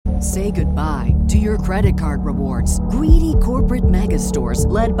Say goodbye to your credit card rewards. Greedy corporate mega stores,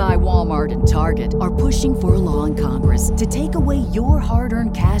 led by Walmart and Target, are pushing for a law in Congress to take away your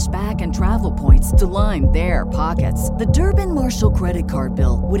hard-earned cash back and travel points to line their pockets. The Durbin-Marshall credit card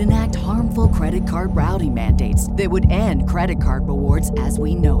bill would enact harmful credit card routing mandates that would end credit card rewards as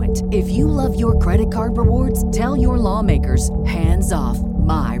we know it. If you love your credit card rewards, tell your lawmakers, hands off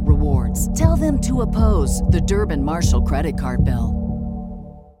my rewards. Tell them to oppose the Durbin-Marshall credit card bill.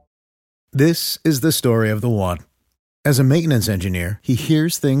 This is the story of the one. As a maintenance engineer, he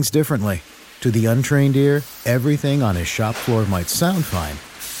hears things differently. To the untrained ear, everything on his shop floor might sound fine,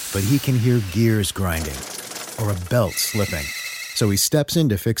 but he can hear gears grinding or a belt slipping. So he steps in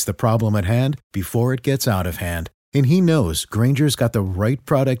to fix the problem at hand before it gets out of hand. And he knows Grainger's got the right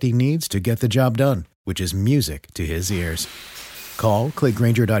product he needs to get the job done, which is music to his ears. Call, click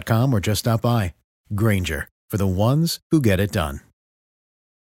Grainger.com, or just stop by. Grainger, for the ones who get it done.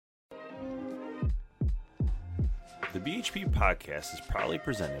 The BHP podcast is proudly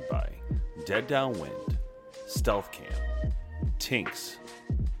presented by Dead Downwind, Stealth Cam, Tinks,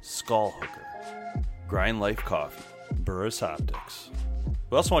 Skull Hooker, Grind Life Coffee, Burris Optics.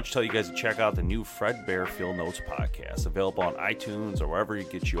 We also want to tell you guys to check out the new Fred Bear Field Notes podcast, available on iTunes or wherever you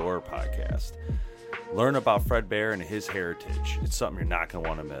get your podcast. Learn about Fred Bear and his heritage. It's something you're not going to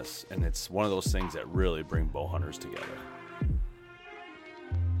want to miss, and it's one of those things that really bring bow hunters together.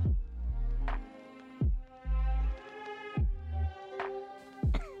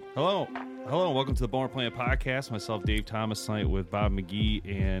 Hello, and welcome to the Bowhunter Planet Podcast. Myself, Dave Thomas, tonight with Bob McGee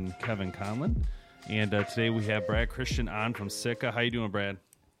and Kevin Conlon. And today we have Brad Christian on from Sitka. How you doing, Brad?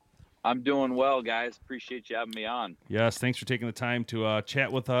 I'm doing well, guys. Appreciate you having me on. Yes, thanks for taking the time to chat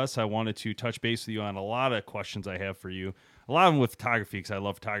with us. I wanted to touch base with you on a lot of questions I have for you. A lot of them with photography, because I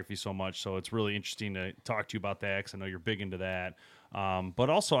love photography so much. So it's really interesting to talk to you about that, because I know you're big into that. But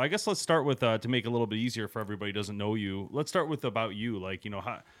also, I guess let's start with, to make it a little bit easier for everybody who doesn't know you, let's start with about you. Like, you know,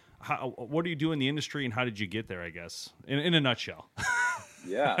 how what do you do in the industry, and how did you get there, I guess, in a nutshell?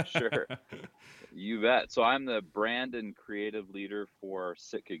 Yeah, sure. You bet. So I'm the brand and creative leader for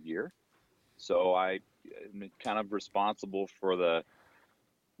Sitka Gear. So I'm kind of responsible for the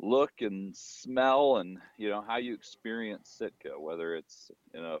look and smell and, you know, how you experience Sitka, whether it's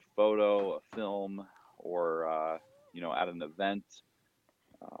in a photo, a film, or, you know, at an event,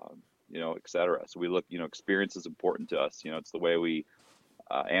 you know, et cetera. So we look, you know, experience is important to us. You know, it's the way we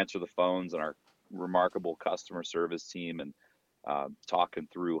answer the phones and our remarkable customer service team, and talking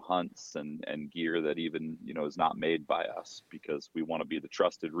through hunts and gear that even, you know, is not made by us, because we want to be the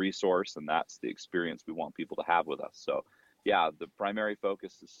trusted resource, and that's the experience we want people to have with us. So yeah, the primary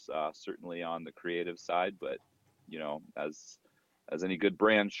focus is certainly on the creative side, but, you know, as any good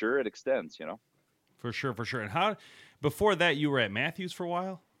brand, sure, it extends, you know. For sure. And how, before that, you were at Mathews for a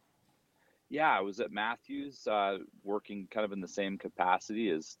while? Yeah, I was at Mathews, working kind of in the same capacity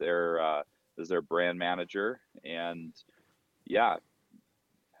as their brand manager, and yeah,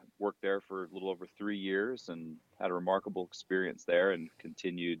 worked there for a little over 3 years and had a remarkable experience there, and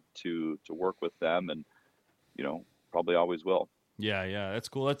continued to work with them, and, you know, probably always will. Yeah, that's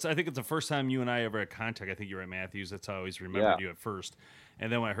cool. I think it's the first time you and I ever had contact. I think you were at Mathews. That's how I always remembered you at first. And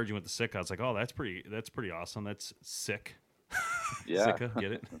then when I heard you went to Sitka, I was like, oh, that's pretty awesome. That's sick. Yeah. Sitka,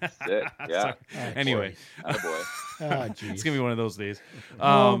 get it? Sick. Yeah. Anyway. Attaboy. It's going to be one of those days.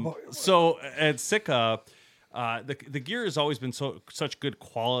 So at Sitka, the gear has always been such good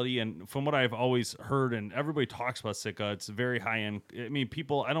quality, and from what I've always heard, and everybody talks about Sitka, it's very high end. I mean,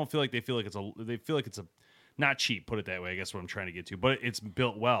 people, I don't feel like they feel like it's a not cheap, put it that way, I guess what I'm trying to get to, but it's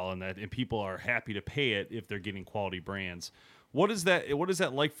built well, and people are happy to pay it if they're getting quality brands. What is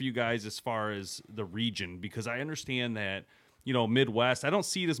that like for you guys as far as the region? Because I understand that, you know, Midwest, I don't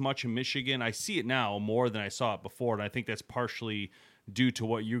see it as much in Michigan. I see it now more than I saw it before, and I think that's partially due to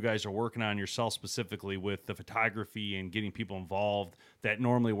what you guys are working on yourself, specifically with the photography and getting people involved that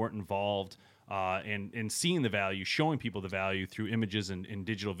normally weren't involved, and seeing the value, showing people the value through images and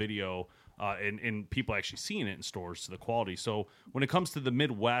digital video, and people actually seeing it in stores to the quality. So when it comes to the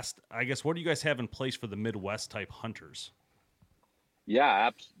Midwest, I guess, what do you guys have in place for the Midwest type hunters? Yeah,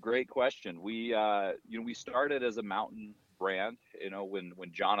 great question. We, you know, we started as a mountain brand. You know, when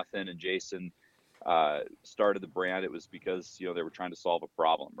Jonathan and Jason started the brand, it was because, you know, they were trying to solve a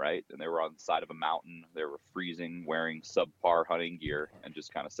problem, right? And they were on the side of a mountain, they were freezing, wearing subpar hunting gear, and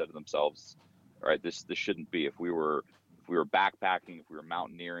just kind of said to themselves, all right, this shouldn't be. If we were backpacking, if we were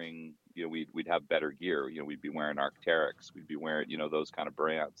mountaineering, you know, we'd have better gear. You know, we'd be wearing Arc'teryx, we'd be wearing, you know, those kind of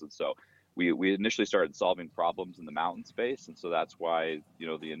brands. And so we initially started solving problems in the mountain space, and so that's why, you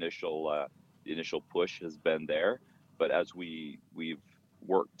know, the initial push has been there. But as we've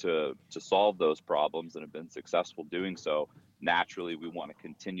worked to solve those problems and have been successful doing so. Naturally, we want to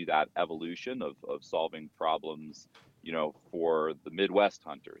continue that evolution of solving problems, for the Midwest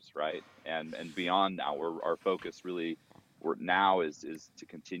hunters, right? And beyond now, our focus really now is to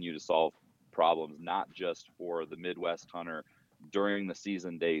continue to solve problems not just for the Midwest hunter during the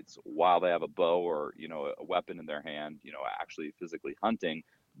season dates while they have a bow or a weapon in their hand, actually physically hunting,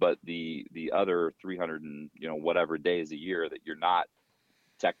 but the other 300 and whatever days a year that you're not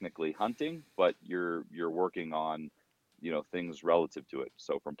technically hunting, but you're working on things relative to it.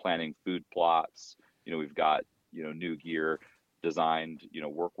 So from planning food plots, we've got new gear designed,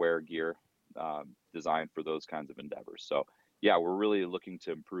 workwear gear designed for those kinds of endeavors. So yeah, we're really looking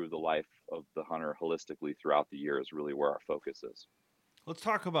to improve the life of the hunter holistically throughout the year is really where our focus is. Let's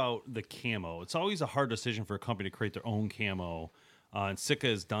talk about the camo. It's always a hard decision for a company to create their own camo. And Sitka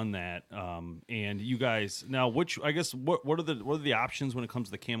has done that. And you guys now, what are the options when it comes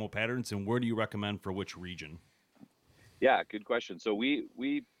to the camo patterns, and where do you recommend for which region? Yeah, good question. So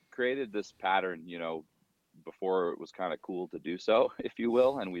we created this pattern, before it was kind of cool to do so, if you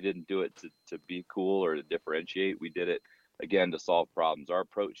will, and we didn't do it to be cool or to differentiate. We did it again to solve problems. Our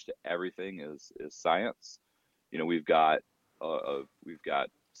approach to everything is science. We've got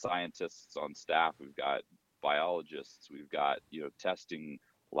scientists on staff. We've got biologists. We've got testing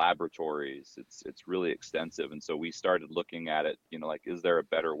laboratories. It's really extensive, and so we started looking at it. Like, is there a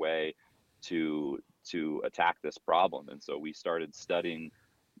better way to attack this problem? And so we started studying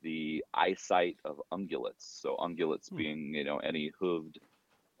the eyesight of ungulates. So ungulates being any hooved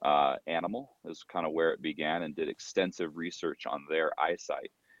animal is kind of where it began, and did extensive research on their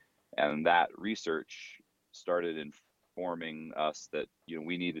eyesight. And that research started informing us that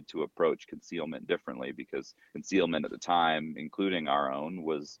we needed to approach concealment differently, because concealment at the time, including our own,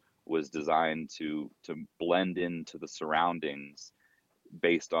 was designed to blend into the surroundings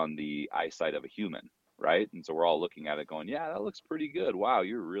based on the eyesight of a human, right? And so we're all looking at it going, yeah, that looks pretty good. Wow,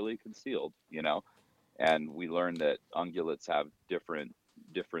 you're really concealed, And we learned that ungulates have different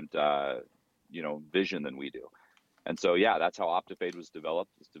vision than we do. And so, yeah, that's how Optifade was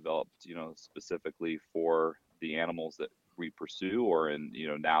developed. It's developed, specifically for the animals that we pursue, or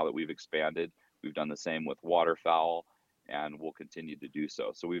now that we've expanded, we've done the same with waterfowl, and we'll continue to do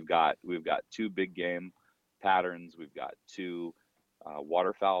so. So we've got 2 big game patterns. We've got 2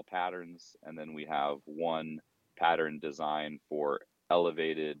 waterfowl patterns, and then we have 1 pattern designed for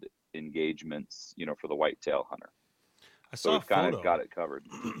elevated engagements, for the whitetail hunter. So we've kind of got it covered.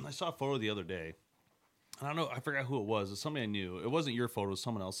 I saw a photo the other day. I don't know, I forgot who it was. It was somebody I knew. It wasn't your photo, it was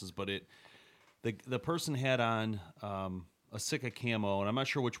someone else's, but the person had on a Sitka camo, and I'm not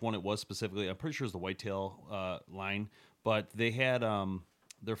sure which one it was specifically. I'm pretty sure it was the whitetail line, but they had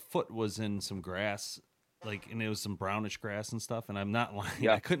their foot was in some grass, and it was some brownish grass and stuff, and I'm not lying.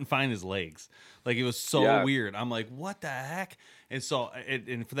 Yeah. I couldn't find his legs. It was so weird. I'm like, what the heck? And so,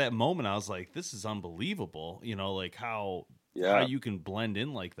 and for that moment, I was like, this is unbelievable. How you can blend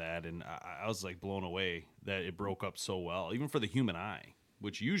in like that. And I was blown away that it broke up so well, even for the human eye,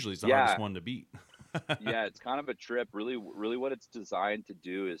 which usually is the hardest one to beat. Yeah, it's kind of a trip. Really what it's designed to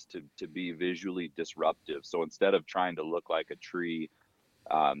do is to be visually disruptive. So instead of trying to look like a tree,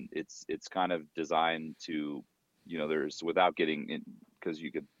 it's kind of designed to, there's, without getting in, because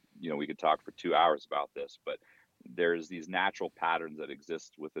we could talk for 2 hours about this, but there's these natural patterns that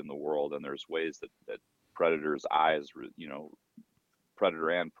exist within the world, and there's ways that predators' eyes, predator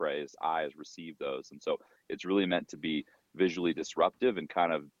and prey's eyes receive those. And so it's really meant to be visually disruptive and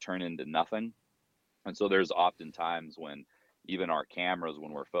kind of turn into nothing. And so there's often times when even our cameras,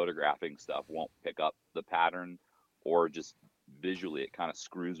 when we're photographing stuff, won't pick up the pattern, or just visually it kind of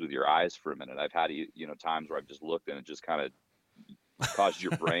screws with your eyes for a minute. I've had times where I've just looked and it just kind of causes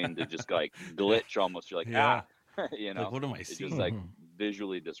your brain to just glitch almost. You're like, what am I seeing? It's just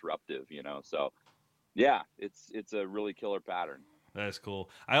visually disruptive, So yeah, it's a really killer pattern. That's cool.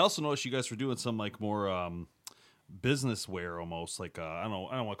 I also noticed you guys were doing some more business wear, almost I don't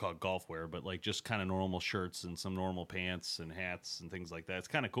want to call it golf wear, but just kind of normal shirts and some normal pants and hats and things like that. It's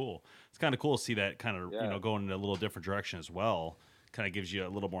kind of cool. It's kind of cool to see that kind of going in a little different direction as well. Kind of gives you a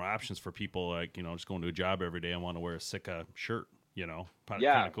little more options for people just going to a job every day and want to wear a Sitka shirt. Kind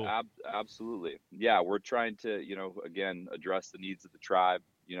of cool. Absolutely. Yeah, we're trying to again address the needs of the tribe.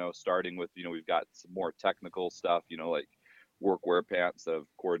 Starting with we've got some more technical stuff. Like workwear pants that have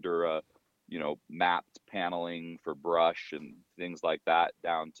Cordura, mapped paneling for brush and things like that,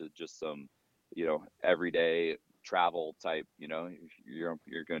 down to just some, everyday travel type. You're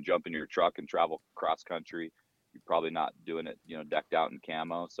going to jump in your truck and travel cross country. You're probably not doing it, decked out in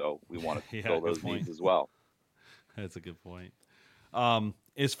camo. So we want to fill those needs as well. That's a good point.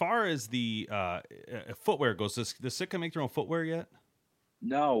 As far as the footwear goes, does Sitka make their own footwear yet?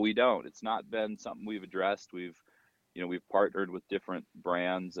 No, we don't. It's not been something we've addressed. We've partnered with different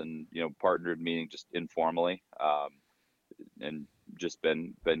brands, and partnered meaning just informally, and just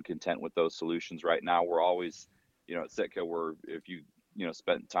been content with those solutions. Right now, we're always, at Sitka, if you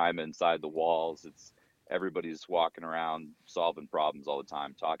spent time inside the walls, it's everybody's walking around solving problems all the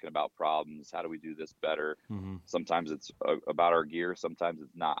time, talking about problems. How do we do this better? Mm-hmm. Sometimes it's about our gear, sometimes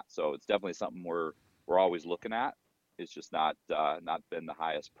it's not. So it's definitely something we're always looking at. It's just not been the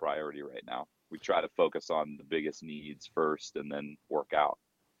highest priority right now. We try to focus on the biggest needs first, and then work out.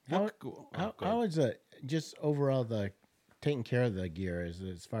 How is it just overall the taking care of the gear? Is it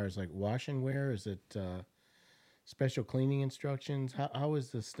as far as like wash and wear? Is it special cleaning instructions? How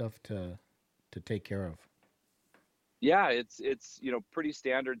is this stuff to take care of? Yeah, it's pretty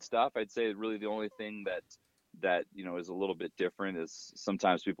standard stuff. I'd say really the only thing that is a little bit different is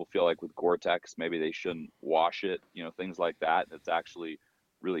sometimes people feel like with Gore-Tex maybe they shouldn't wash it, things like that. It's actually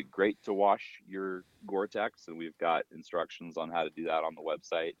really great to wash your Gore-Tex, and we've got instructions on how to do that on the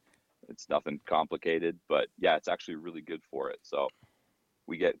website. It's nothing complicated, but yeah, it's actually really good for it. So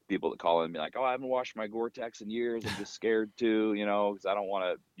we get people that call in and be like, "Oh, I haven't washed my Gore-Tex in years. I'm just scared to, because I don't want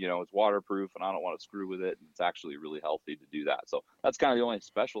to, it's waterproof and I don't want to screw with it." And it's actually really healthy to do that. So that's kind of the only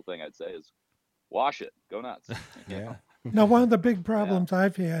special thing I'd say is wash it, go nuts. Yeah. Now, one of the big problems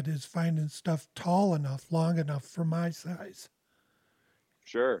I've had is finding stuff tall enough, long enough for my size.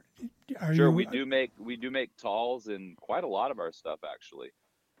 Sure. We do make talls in quite a lot of our stuff, actually.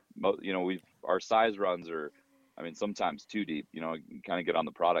 Our size runs are, sometimes too deep. You kind of get on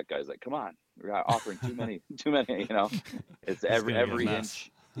the product guys like, come on, we're offering too many. It's every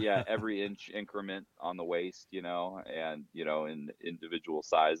inch, every inch increment on the waist, and in individual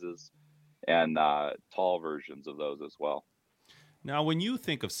sizes, and tall versions of those as well. Now, when you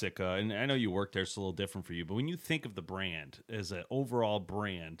think of Sitka, and I know you work there, it's a little different for you, but when you think of the brand as an overall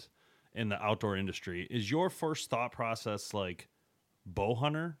brand in the outdoor industry, is your first thought process like bow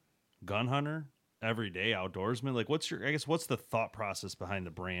hunter, gun hunter, everyday outdoorsman? Like, what's the thought process behind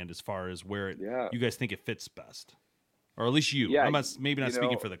the brand as far as where you guys think it fits best? Or at least you. Yeah, I'm maybe not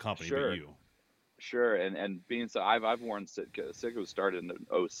speaking for the company, sure. but you. Sure, and being so, I've worn Sitka. Sitka was started in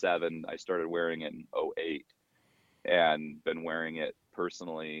 2007. I started wearing it in 2008, and been wearing it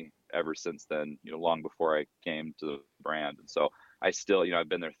personally ever since then. Long before I came to the brand, and so I still, I've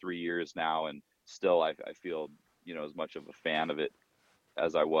been there 3 years now, and still I feel as much of a fan of it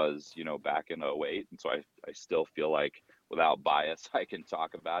as I was back in 2008, and so I still feel like without bias I can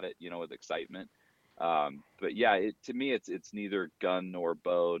talk about it with excitement. But yeah, to me it's neither gun nor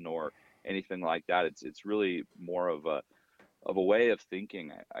bow nor anything like that. It's really more of a way of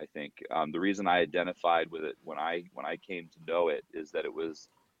thinking. I think the reason I identified with it when I came to know it is that it was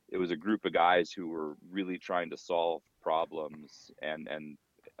a group of guys who were really trying to solve problems and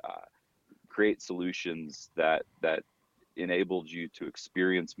create solutions that enabled you to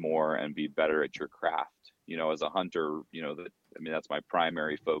experience more and be better at your craft. As a hunter, that's my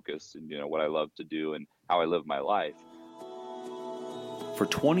primary focus, and what I love to do and how I live my life. For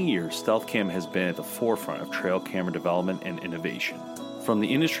 20 years, StealthCam has been at the forefront of trail camera development and innovation. From the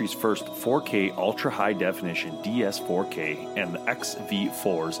industry's first 4K ultra-high definition DS4K and the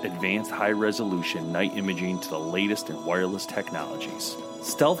XV4's advanced high-resolution night imaging to the latest in wireless technologies,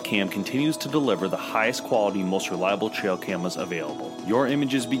 StealthCam continues to deliver the highest quality, most reliable trail cameras available. Your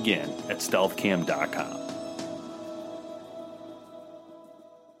images begin at stealthcam.com.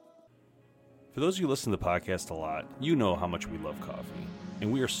 For those of you who listen to the podcast a lot, you know how much we love coffee.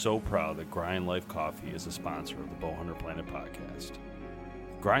 And we are so proud that Grind Life Coffee is a sponsor of the Bowhunter Planet podcast.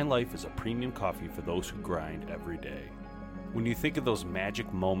 Grind Life is a premium coffee for those who grind every day. When you think of those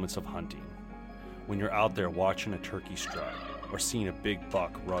magic moments of hunting, when you're out there watching a turkey strut or seeing a big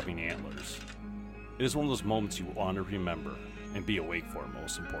buck rubbing antlers, it is one of those moments you want to remember and be awake for,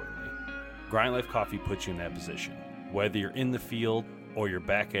 most importantly. Grind Life Coffee puts you in that position. Whether you're in the field or you're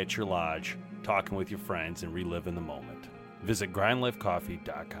back at your lodge, talking with your friends and reliving the moment. Visit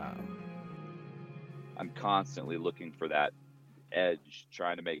grindlifecoffee.com. I'm constantly looking for that edge,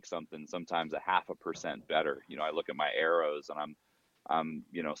 trying to make something sometimes 0.5% better. I look at my arrows and I'm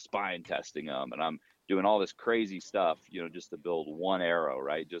spine testing them, and I'm doing all this crazy stuff, just to build one arrow,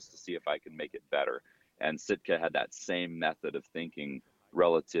 right? Just to see if I can make it better. And Sitka had that same method of thinking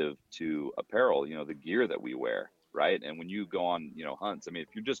relative to apparel, the gear that we wear. Right. And when you go on, hunts, if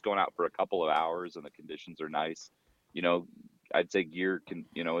you're just going out for a couple of hours and the conditions are nice, I'd say gear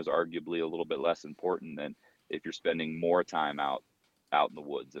is arguably a little bit less important than if you're spending more time out in the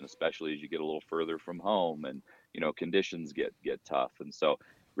woods. And especially as you get a little further from home and, conditions get tough. And so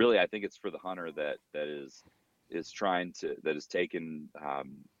really, I think it's for the hunter that is trying to, that is taken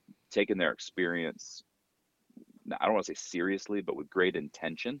their experience, I don't want to say seriously, but with great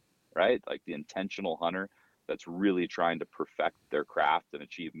intention, right? Like the intentional hunter that's really trying to perfect their craft and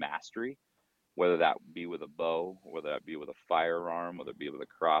achieve mastery, whether that be with a bow, whether that be with a firearm, whether it be with a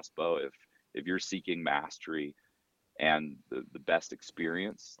crossbow. If you're seeking mastery and the best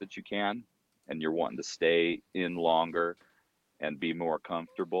experience that you can, and you're wanting to stay in longer and be more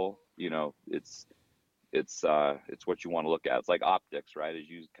comfortable, it's what you want to look at. It's like optics, right? As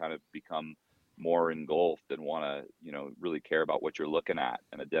you kind of become more engulfed and want to, really care about what you're looking at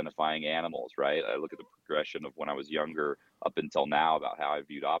and identifying animals, right? I look at the progression of when I was younger up until now about how I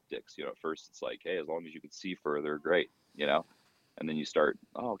viewed optics. At first it's like, hey, as long as you can see further, great, and then you start,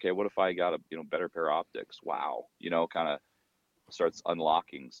 oh, okay, what if I got a better pair of optics? Wow. Kind of starts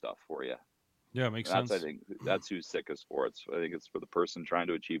unlocking stuff for you. Yeah, it makes sense. sense. I think that's who Sitka's for. I think it's for the person trying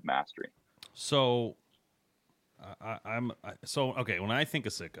to achieve mastery. So okay. When I think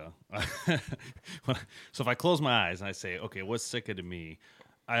of Sitka, so if I close my eyes and I say, okay, what's Sitka to me?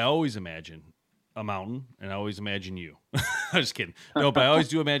 I always imagine a mountain, and I always imagine you. I'm just kidding. No, but I always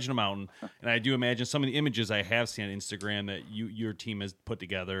do imagine a mountain, and I do imagine some of the images I have seen on Instagram that your team has put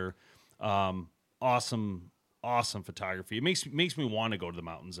together. Awesome photography. It makes me want to go to the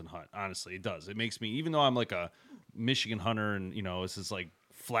mountains and hunt. Honestly, it does. It makes me, even though I'm like a Michigan hunter, and this is like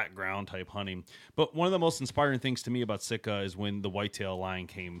flat ground type hunting. But one of the most inspiring things to me about Sitka is when the whitetail line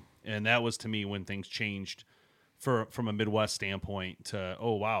came, and that was to me when things changed from a Midwest standpoint to,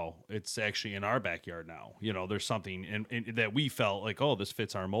 oh wow, it's actually in our backyard now. There's something in that we felt like, oh, this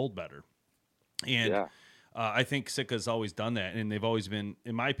fits our mold better. And I think Sitka's always done that, and they've always been,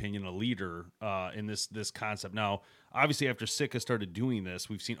 in my opinion, a leader in this concept. Now, obviously, after Sitka started doing this,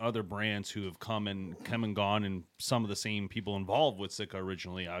 we've seen other brands who have come and gone, and some of the same people involved with Sitka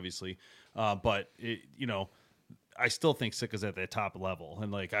originally, obviously. But I still think Sitka's at that top level,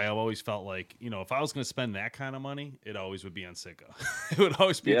 and like I always felt like, if I was going to spend that kind of money, it always would be on Sitka. It would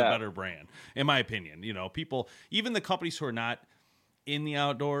always be the better brand, in my opinion. People, even the companies who are not in the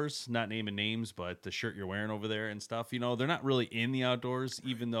outdoors, not naming names, but the shirt you're wearing over there and stuff, they're not really in the outdoors,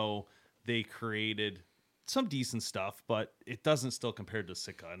 even though they created some decent stuff, but it doesn't still compare to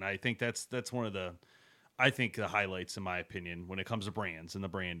Sitka. And I think that's one of the highlights, in my opinion, when it comes to brands and the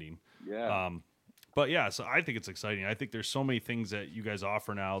branding. Yeah. But yeah, so I think it's exciting. I think there's so many things that you guys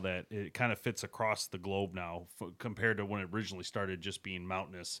offer now that it kind of fits across the globe now compared to when it originally started just being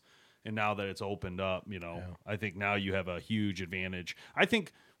mountainous. And now that it's opened up, I think now you have a huge advantage. I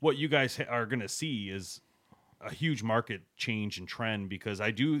think what you guys are going to see is a huge market change and trend, because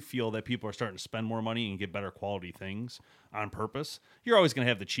I do feel that people are starting to spend more money and get better quality things on purpose. You're always going to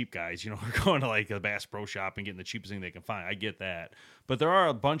have the cheap guys, who are going to like a Bass Pro Shop and getting the cheapest thing they can find. I get that. But there are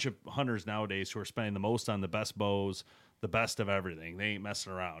a bunch of hunters nowadays who are spending the most on the best bows, the best of everything. They ain't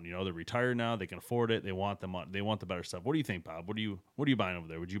messing around. They're retired now. They can afford it. They want the better stuff. What do you think, Bob? What are you buying over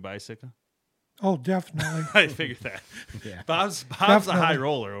there? Would you buy Sitka? Oh, definitely. I figured that. Yeah. Bob's a high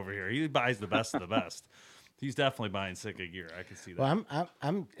roller over here. He buys the best of the best. He's definitely buying Sitka gear. I can see that. Well,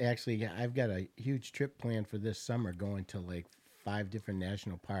 I'm actually, I've got a huge trip planned for this summer, going to like 5 different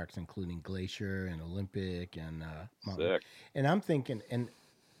national parks, including Glacier and Olympic and Mountain. Sick. And I'm thinking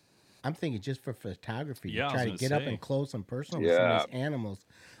just for photography, to try to get up and close and personal with some of these animals.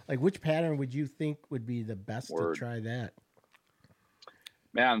 Like, which pattern would you think would be the best to try that?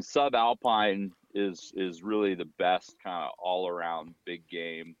 Man, subalpine is really the best kind of all around big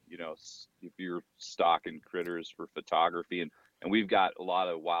game. If you're stocking critters for photography, and we've got a lot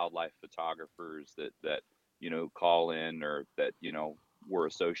of wildlife photographers that call in, or that we're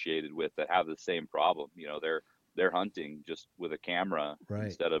associated with, that have the same problem. They're hunting just with a camera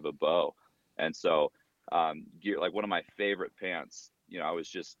instead of a bow. And so gear, like one of my favorite pants, I was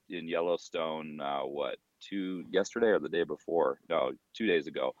just in Yellowstone, yesterday or the day before? No, 2 days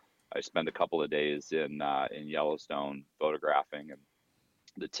ago. I spent a couple of days in Yellowstone photographing, and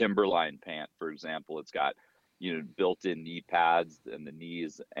the Timberline pant, for example, it's got, built-in knee pads, and the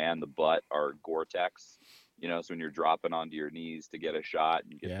knees and the butt are Gore-Tex, so when you're dropping onto your knees to get a shot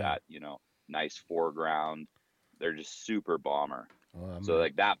and get that, nice foreground, they're just super bomber. So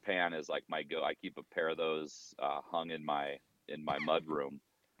like that pant is like my go. I keep a pair of those hung in my mud room.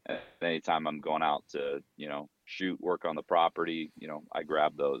 And anytime I'm going out to, shoot, work on the property, I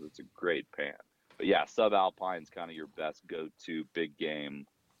grab those. It's a great pant. But yeah, subalpine's kind of your best go-to big game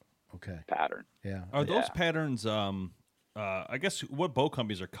pattern. Yeah. Are those patterns, I guess, what bow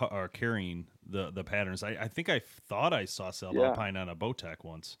companies are carrying the patterns? I think I thought I saw subalpine on a Bowtech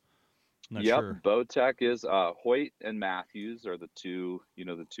once. Not Yep, sure. Bowtech is Hoyt and Matthews are the two,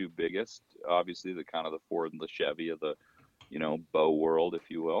 the two biggest. Obviously, the kind of the Ford and the Chevy of the, bow world, if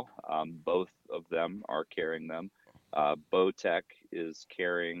you will. Both of them are carrying them. Bowtech is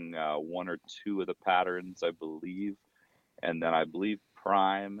carrying one or two of the patterns, I believe, and then I believe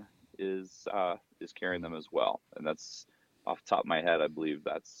Prime is carrying them as well. And that's off the top of my head, I believe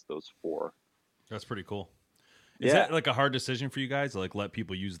that's those four. That's pretty cool. Is that like a hard decision for you guys to like let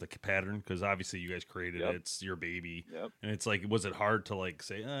people use the pattern? Because obviously you guys created it. It's your baby. Yep. And it's like, was it hard to like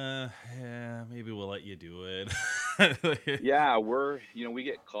say, yeah, maybe we'll let you do it? Yeah, we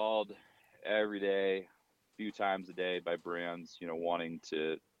get called every day, a few times a day by brands, wanting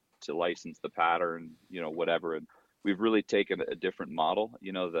to license the pattern, whatever. And we've really taken a different model,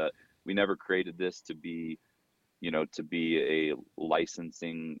 that we never created this to be, to be a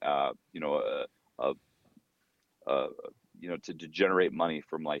licensing, to generate money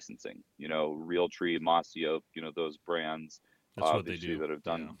from licensing, Realtree, Mossy Oak, those brands, That's what they do. that have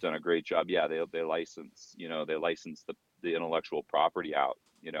done a great job. Yeah, they license, they license the intellectual property out,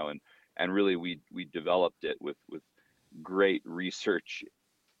 and really we developed it with great research,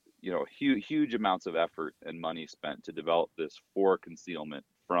 huge amounts of effort and money spent to develop this for concealment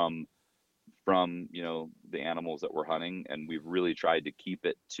from the animals that we're hunting, and we've really tried to keep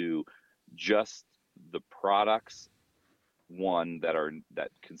it to just the products that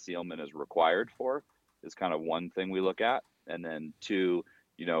concealment is required for is kind of one thing we look at, and then two,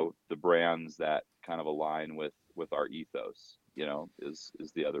 the brands that kind of align with our ethos, is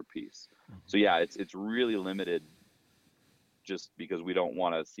the other piece. So yeah, it's really limited just because we don't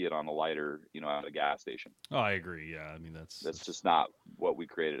want to see it on a lighter, at a gas station. Oh, I agree. Yeah, I mean that's just not what we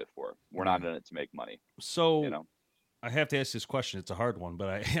created it for. We're not in it to make money. So I have to ask this question. It's a hard one,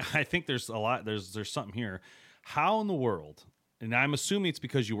 but I think there's a lot. There's something here. How in the world? And I'm assuming it's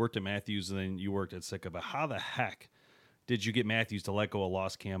because you worked at Matthews and then you worked at Sitka. But how the heck did you get Matthews to let go of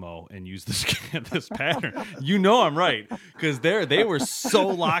Lost Camo and use this pattern? I'm right, because they were so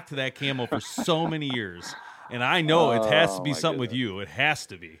locked to that camo for so many years. And I know it has to be something with you. It has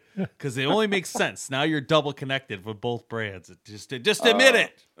to be, because it only makes sense. Now you're double connected with both brands. Just admit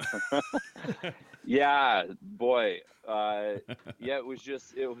it. Yeah, boy. Yeah, it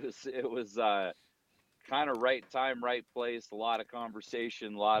was kind of right time, right place. A lot of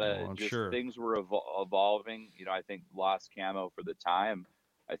conversation, a lot of things were evolving. I think Lost Camo for the time,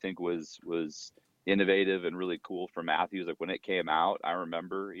 I think was innovative and really cool for Matthews. Like when it came out, I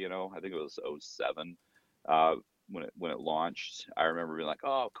remember, I think it was 2007. When it launched, I remember being like,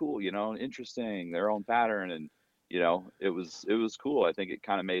 oh, cool, interesting, their own pattern. And, it was cool. I think it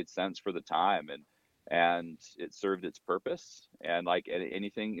kind of made sense for the time, and it served its purpose. And like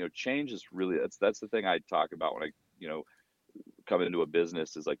anything, change is really, that's the thing I talk about when I, come into a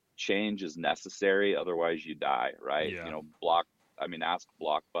business, is like change is necessary. Otherwise you die. Right. Yeah. Ask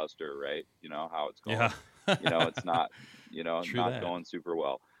Blockbuster, right? How it's going, yeah. It's not, going super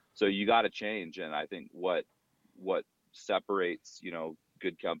well. So you got to change. And I think what separates,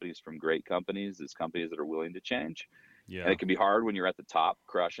 good companies from great companies is companies that are willing to change. Yeah. And it can be hard when you're at the top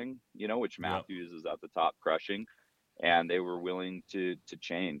crushing, which Matthews is at the top crushing, and they were willing to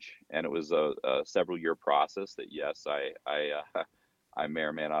change. And it was a several year process that, yes, I may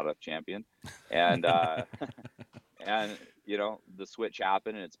or may not have championed. And, and, the switch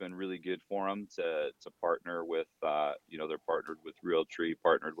happened, and it's been really good for them to partner with, they're partnered with Realtree,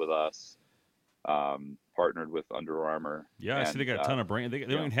 partnered with us, partnered with Under Armour. Yeah, I see they got a ton of brands. They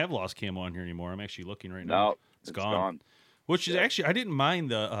don't even have Lost Camo on here anymore. I'm actually looking right now. No, it's gone. Which is actually, I didn't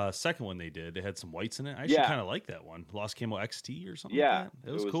mind the second one they did. They had some whites in it. I actually kind of like that one. Lost Camo XT or something like that.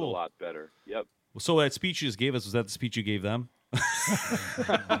 It was cool. A lot better. Yep. So that speech you just gave us, was that the speech you gave them?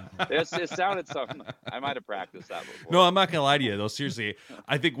 It sounded something. I might have practiced that before. No, I'm not gonna lie to you though. Seriously,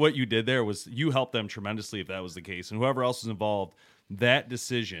 I think what you did there was you helped them tremendously if that was the case, and whoever else was involved. That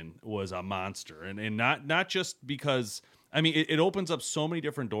decision was a monster, and not just because it opens up so many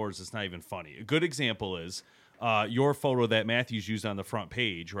different doors. It's not even funny. A good example is your photo that Matthews used on the front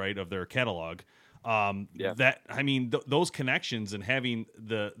page, right, of their catalog. Those connections and having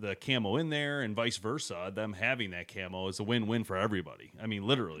the camo in there and vice versa, them having that camo is a win-win for everybody.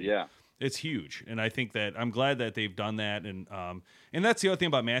 Literally. Yeah. It's huge. And I think that I'm glad that they've done that. And that's the other thing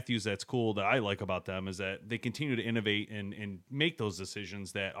about Matthews that's cool that I like about them is that they continue to innovate and make those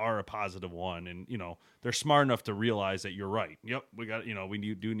decisions that are a positive one. And, they're smart enough to realize that you're right. Yep, we got,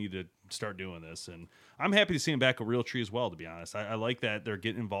 we do need to start doing this. And I'm happy to see them back at Realtree as well, to be honest. I like that they're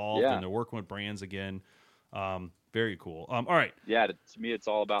getting involved and they're working with brands again. Very cool. All right. Yeah, to me, it's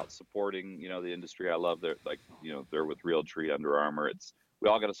all about supporting, the industry. I love they're with Realtree, Under Armour. we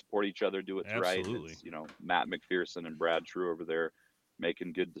all got to support each other, do what's right. Absolutely. It's, Matt McPherson and Brad True over there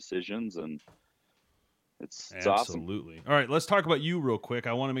making good decisions, and it's awesome. Absolutely. All right, let's talk about you real quick.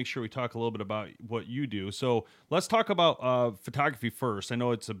 I want to make sure we talk a little bit about what you do. So let's talk about photography first. I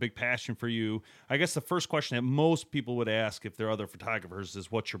know it's a big passion for you. I guess the first question that most people would ask if they're other photographers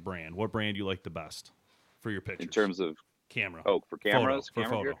is, what's your brand? What brand do you like the best for your pictures? In terms of camera. Oh, for cameras? For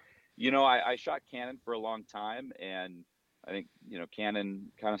photo. Gear? I shot Canon for a long time, and I think,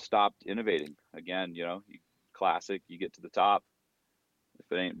 Canon kind of stopped innovating. Again, classic, you get to the top.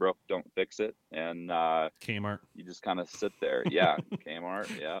 If it ain't broke, don't fix it. And Kmart. You just kind of sit there. Yeah, Kmart.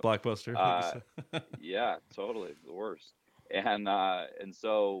 Yeah, Blockbuster. Yeah, totally the worst. And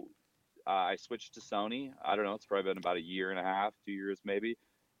so I switched to Sony. I don't know. It's probably been about a year and a half, 2 years maybe,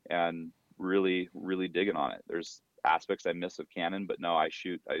 and really, really digging on it. There's aspects I miss of Canon, but no, I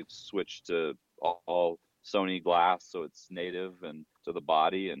switched to all Sony glass, so it's native and to the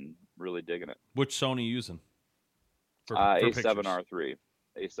body, and really digging it. Which Sony are you using? For A7R3.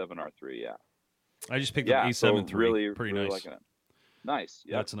 A7R3, yeah. I just picked up A7 III. Really, pretty really nice. liking it. Nice.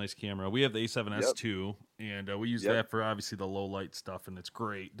 Yeah, that's a nice camera. We have the A7S II, and we use that for obviously the low light stuff, and it's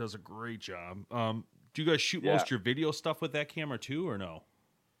great. Does a great job. Do you guys shoot most of your video stuff with that camera too, or no?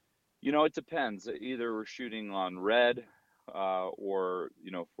 It depends. Either we're shooting on red, or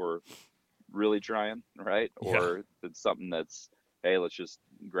for really trying, right? Or it's something that's, hey, let's just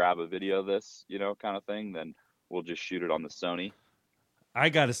grab a video of this, kind of thing. Then we'll just shoot it on the Sony. I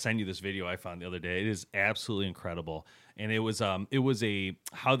got to send you this video I found the other day. It is absolutely incredible. And it was a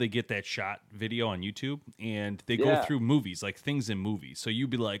how they get that shot video on YouTube, and they go through movies, like things in movies. So you'd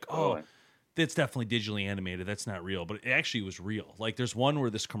be like, oh, that's definitely digitally animated. That's not real. But it actually was real. Like there's one where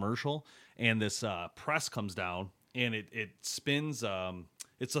this commercial and this press comes down and it spins.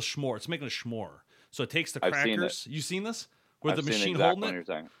 It's a s'more. It's making a s'more. So it takes the crackers. You seen this? Where the machine holding it,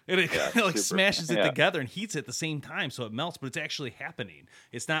 it smashes it together and heats it at the same time, so it melts. But it's actually happening.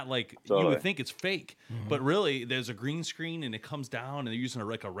 It's not like you would think it's fake, but really there's a green screen and it comes down, and they're using a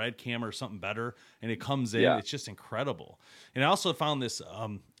red camera or something better, and it comes in. It's just incredible. And I also found this.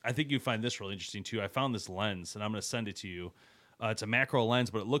 I think you find this really interesting too. I found this lens, and I'm going to send it to you. It's a macro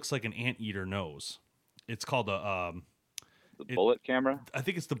lens, but it looks like an anteater nose. It's called a. Bullet camera? I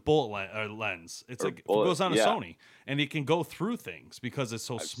think it's the bullet lens. It's it goes on a Sony, and it can go through things because it's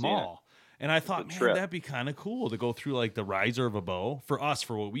so small. And I thought, man, that'd be kind of cool to go through like the riser of a bow for us,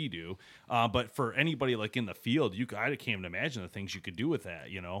 for what we do. But for anybody like in the field, I can't even imagine the things you could do with that.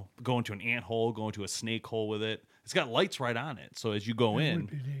 Going to an ant hole, going to a snake hole with it. It's got lights right on it, so as you go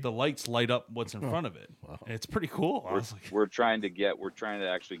in, the lights light up what's in front of it. Wow. And it's pretty cool. We're trying to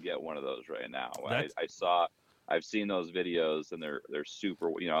actually get one of those right now. I've seen those videos, and they're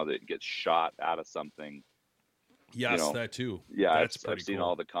super. That gets shot out of something. Yes, that too. Yeah, I've seen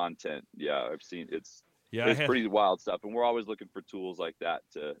all the content. Yeah, I've seen it's pretty wild stuff, and we're always looking for tools like that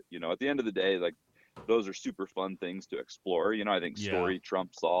to, at the end of the day, like those are super fun things to explore. I think story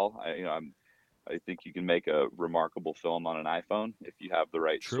trumps all. I think you can make a remarkable film on an iPhone if you have the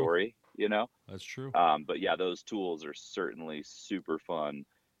right story. That's true. But yeah, those tools are certainly super fun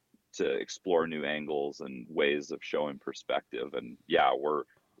to explore new angles and ways of showing perspective. And we're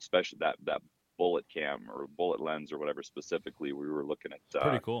especially that bullet cam or bullet lens or whatever specifically, we were looking at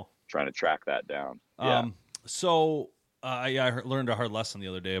pretty cool, trying to track that down. So I learned a hard lesson the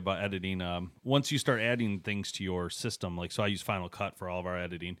other day about editing. Once you start adding things to your system, like, so I use Final Cut for all of our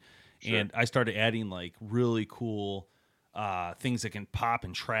editing, and I started adding like really cool things that can pop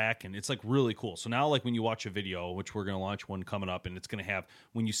and track, and it's like really cool. So now, like when you watch a video, which we're going to launch one coming up, and it's going to have,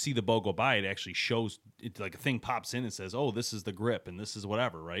 when you see the bow go by, it actually shows it, like a thing pops in and says, oh, this is the grip and this is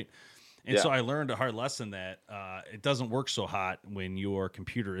whatever, right? And so I learned a hard lesson that it doesn't work so hot when your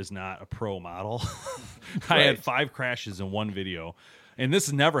computer is not a pro model. I had 5 crashes in one video, and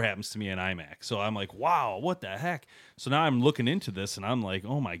this never happens to me in iMac. So I'm like, wow, what the heck? So now I'm looking into this, and I'm like,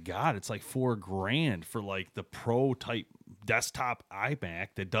 oh my God, it's like $4,000 for like the pro type desktop iMac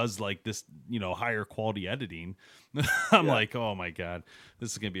that does like this, higher quality editing. I'm like, oh my God,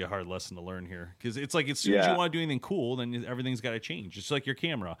 this is going to be a hard lesson to learn here. Because it's like, as soon as you want to do anything cool, then everything's got to change. It's like your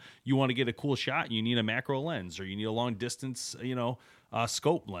camera. You want to get a cool shot, you need a macro lens, or you need a long distance,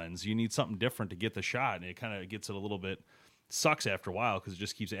 scope lens. You need something different to get the shot, and it kind of gets it a little bit, sucks after a while because it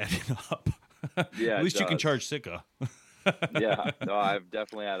just keeps adding up. At least you can charge Sitka. No, I've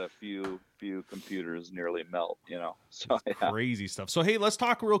definitely had a few computers nearly melt, so crazy stuff. So hey, let's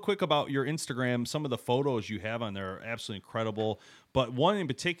talk real quick about your Instagram. Some of the photos you have on there are absolutely incredible, but one in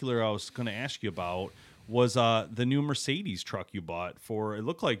particular I was going to ask you about was the new Mercedes truck you bought for, it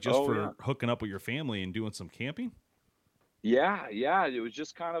looked like just hooking up with your family and doing some camping. Yeah, it was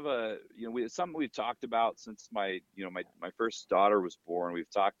just kind of a, it's something we've talked about since my first daughter was born. We've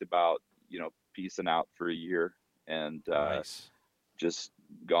talked about, peacing out for a year and Nice. just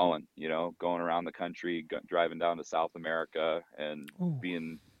going around the country, driving down to South America and Ooh.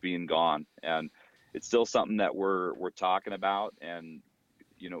 being gone. And it's still something that we're talking about. And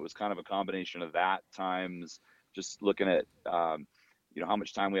it was kind of a combination of that times just looking at how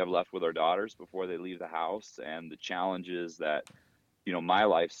much time we have left with our daughters before they leave the house, and the challenges that my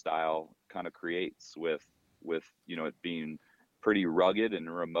lifestyle kind of creates with it being pretty rugged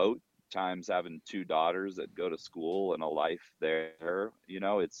and remote, times having two daughters that go to school and a life there.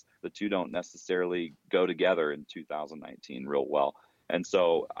 It's the two don't necessarily go together in 2019 real well. And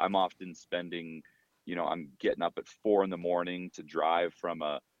so I'm often spending, I'm getting up at 4 a.m. to drive from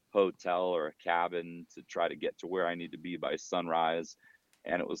a hotel or a cabin to try to get to where I need to be by sunrise.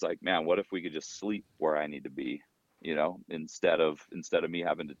 And it was like, man, what if we could just sleep where I need to be, instead of me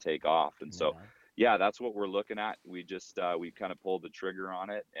having to take off. And so yeah, that's what we're looking at. We just we kind of pulled the trigger on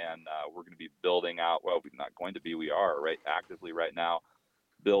it, and we're going to be building out, well, we're not going to be, we are actively right now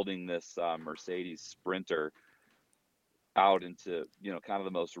building this Mercedes Sprinter out into kind of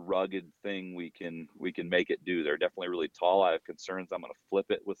the most rugged thing we can make it do. They're definitely really tall. I have concerns I'm going to flip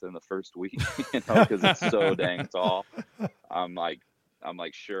it within the first week, because it's so dang tall. I'm like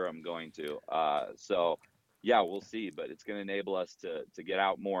sure I'm going to. So yeah, we'll see, but it's going to enable us to get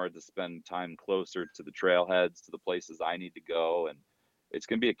out more, to spend time closer to the trailheads, to the places I need to go, and it's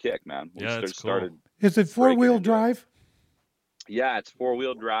going to be a kick, man. Yeah, that's cool. Started. Is it four-wheel drive? Yeah, it's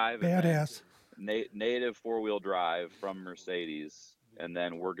 4-wheel drive. Badass. Native 4-wheel drive from Mercedes, and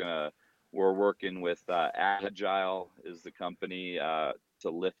then we're working with Agile is the company to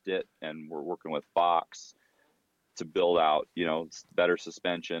lift it, and we're working with Fox to build out better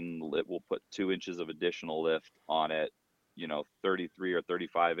suspension. We'll put 2 inches of additional lift on it, 33 or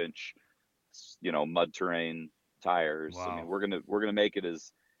 35 inch mud terrain tires. Wow. I mean, we're gonna make it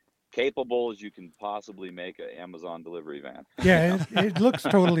as capable as you can possibly make an Amazon delivery van. Yeah, it looks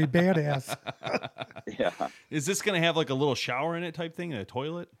totally badass. Yeah. Is this going to have like a little shower in it type thing, and a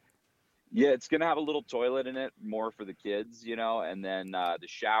toilet? Yeah, it's going to have a little toilet in it, more for the kids, and then the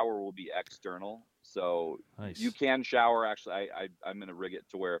shower will be external. So Nice. you can shower. Actually, I'm going to rig it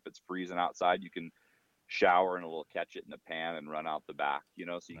to where if it's freezing outside, you can shower and it'll catch it in the pan and run out the back,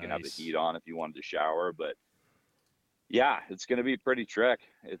 so you can have the heat on if you wanted to shower. But yeah, it's going to be pretty trick.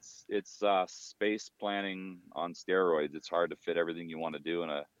 It's space planning on steroids. It's hard to fit everything you want to do in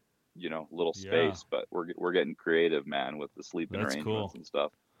a little space, but we're getting creative, man, with the sleeping arrangements and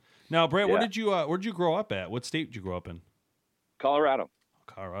stuff. Now, Brad, where did you grow up at? What state did you grow up in? Colorado.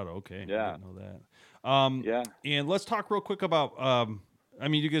 Colorado, okay. Yeah. I didn't know that. Yeah. And let's talk real quick about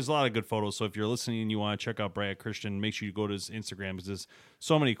you get a lot of good photos. So if you're listening and you want to check out Brad Christian, make sure you go to his Instagram, because there's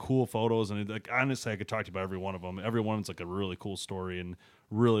so many cool photos. And like, honestly, I could talk to you about every one of them. Every one's like a really cool story and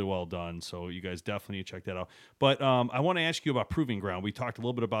really well done. So you guys definitely need to check that out. But I want to ask you about Proving Ground. We talked a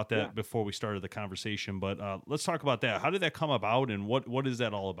little bit about that before we started the conversation, but let's talk about that. How did that come about, and what is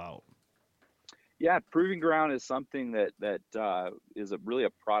that all about? Yeah, Proving Ground is something that is really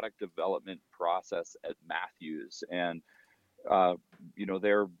a product development process at Matthews, and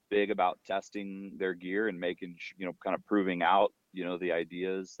they're big about testing their gear and making kind of proving out the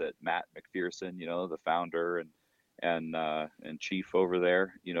ideas that Matt McPherson, the founder and chief over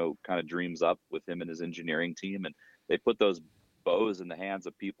there, kind of dreams up with him and his engineering team, and they put those bows in the hands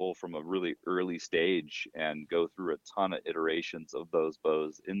of people from a really early stage and go through a ton of iterations of those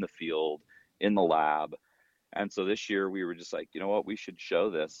bows in the field, in the lab. And so this year we were just like, we should show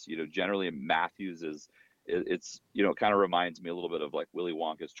this. Generally Matthews it's it kind of reminds me a little bit of like Willy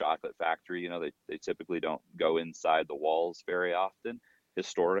Wonka's Chocolate Factory. They typically don't go inside the walls very often,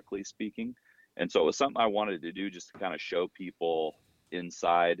 historically speaking. And so it was something I wanted to do, just to kind of show people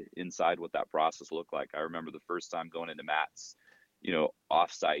inside what that process looked like. I remember the first time going into Matt's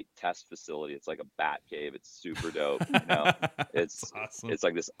offsite test facility. It's like a bat cave. It's super dope. It's awesome. It's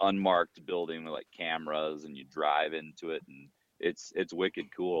like this unmarked building with like cameras, and you drive into it, and it's wicked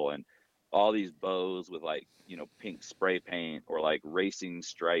cool. And all these bows with like pink spray paint or like racing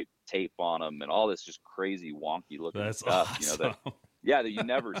stripe tape on them, and all this just crazy wonky looking stuff. Awesome. That you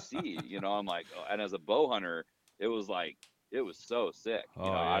never see. I'm like, and as a bow hunter, it was so sick.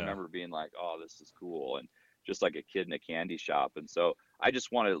 I remember being like, oh, this is cool, and just like a kid in a candy shop. And so I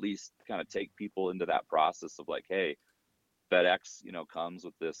just want to at least kind of take people into that process of like, hey, FedEx, comes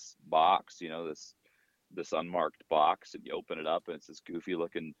with this box, this unmarked box, and you open it up and it's this goofy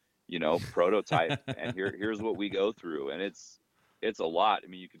looking, prototype. And here's what we go through. And it's a lot. I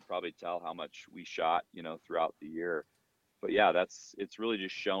mean, you could probably tell how much we shot, throughout the year. yeah, it's really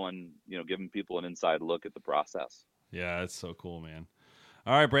just showing, giving people an inside look at the process. Yeah, that's so cool, man.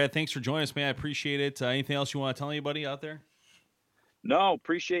 All right, Brad, thanks for joining us, man. I appreciate it. Anything else you want to tell anybody out there? No,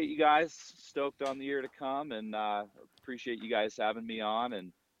 appreciate you guys. Stoked on the year to come, and appreciate you guys having me on.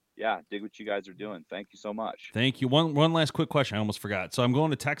 And yeah, dig what you guys are doing. Thank you so much. Thank you. One last quick question. I almost forgot. So I'm going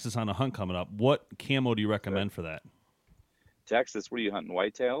to Texas on a hunt coming up. What camo do you recommend for that? Texas, what are you hunting?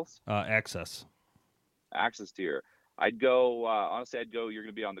 Whitetails? Access. Access deer. I'd go. Honestly, you're going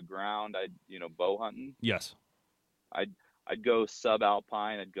to be on the ground. Bow hunting. Yes. I'd go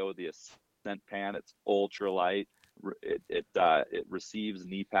subalpine. I'd go with the Ascent Pan. It's ultra light. It receives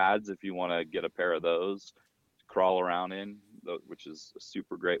knee pads if you want to get a pair of those to crawl around in, which is a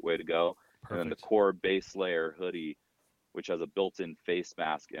super great way to go. Perfect. And then the core base layer hoodie, which has a built-in face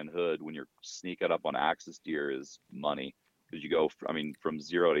mask and hood when you're sneaking up on axis deer, is money. Because you go, from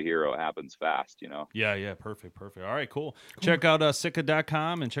zero to hero, it happens fast, Yeah, perfect. All right, cool. Check out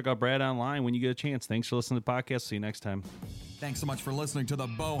Sitka.com and check out Brad online when you get a chance. Thanks for listening to the podcast. See you next time. Thanks so much for listening to the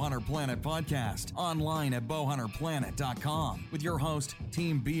Bowhunter Planet podcast, online at bowhunterplanet.com with your host,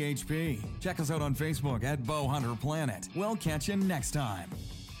 Team BHP. Check us out on Facebook at Bowhunter Planet. We'll catch you next time.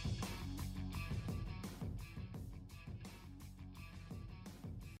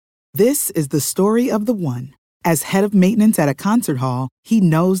 This is the story of the one. As head of maintenance at a concert hall, he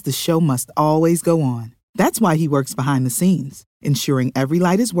knows the show must always go on. That's why he works behind the scenes, ensuring every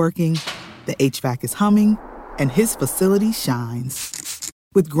light is working, the HVAC is humming, and his facility shines.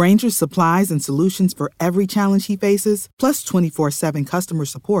 With Grainger's supplies and solutions for every challenge he faces, plus 24/7 customer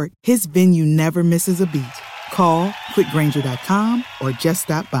support, his venue never misses a beat. Call quickgrainger.com or just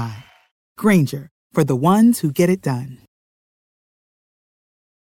stop by. Grainger, for the ones who get it done.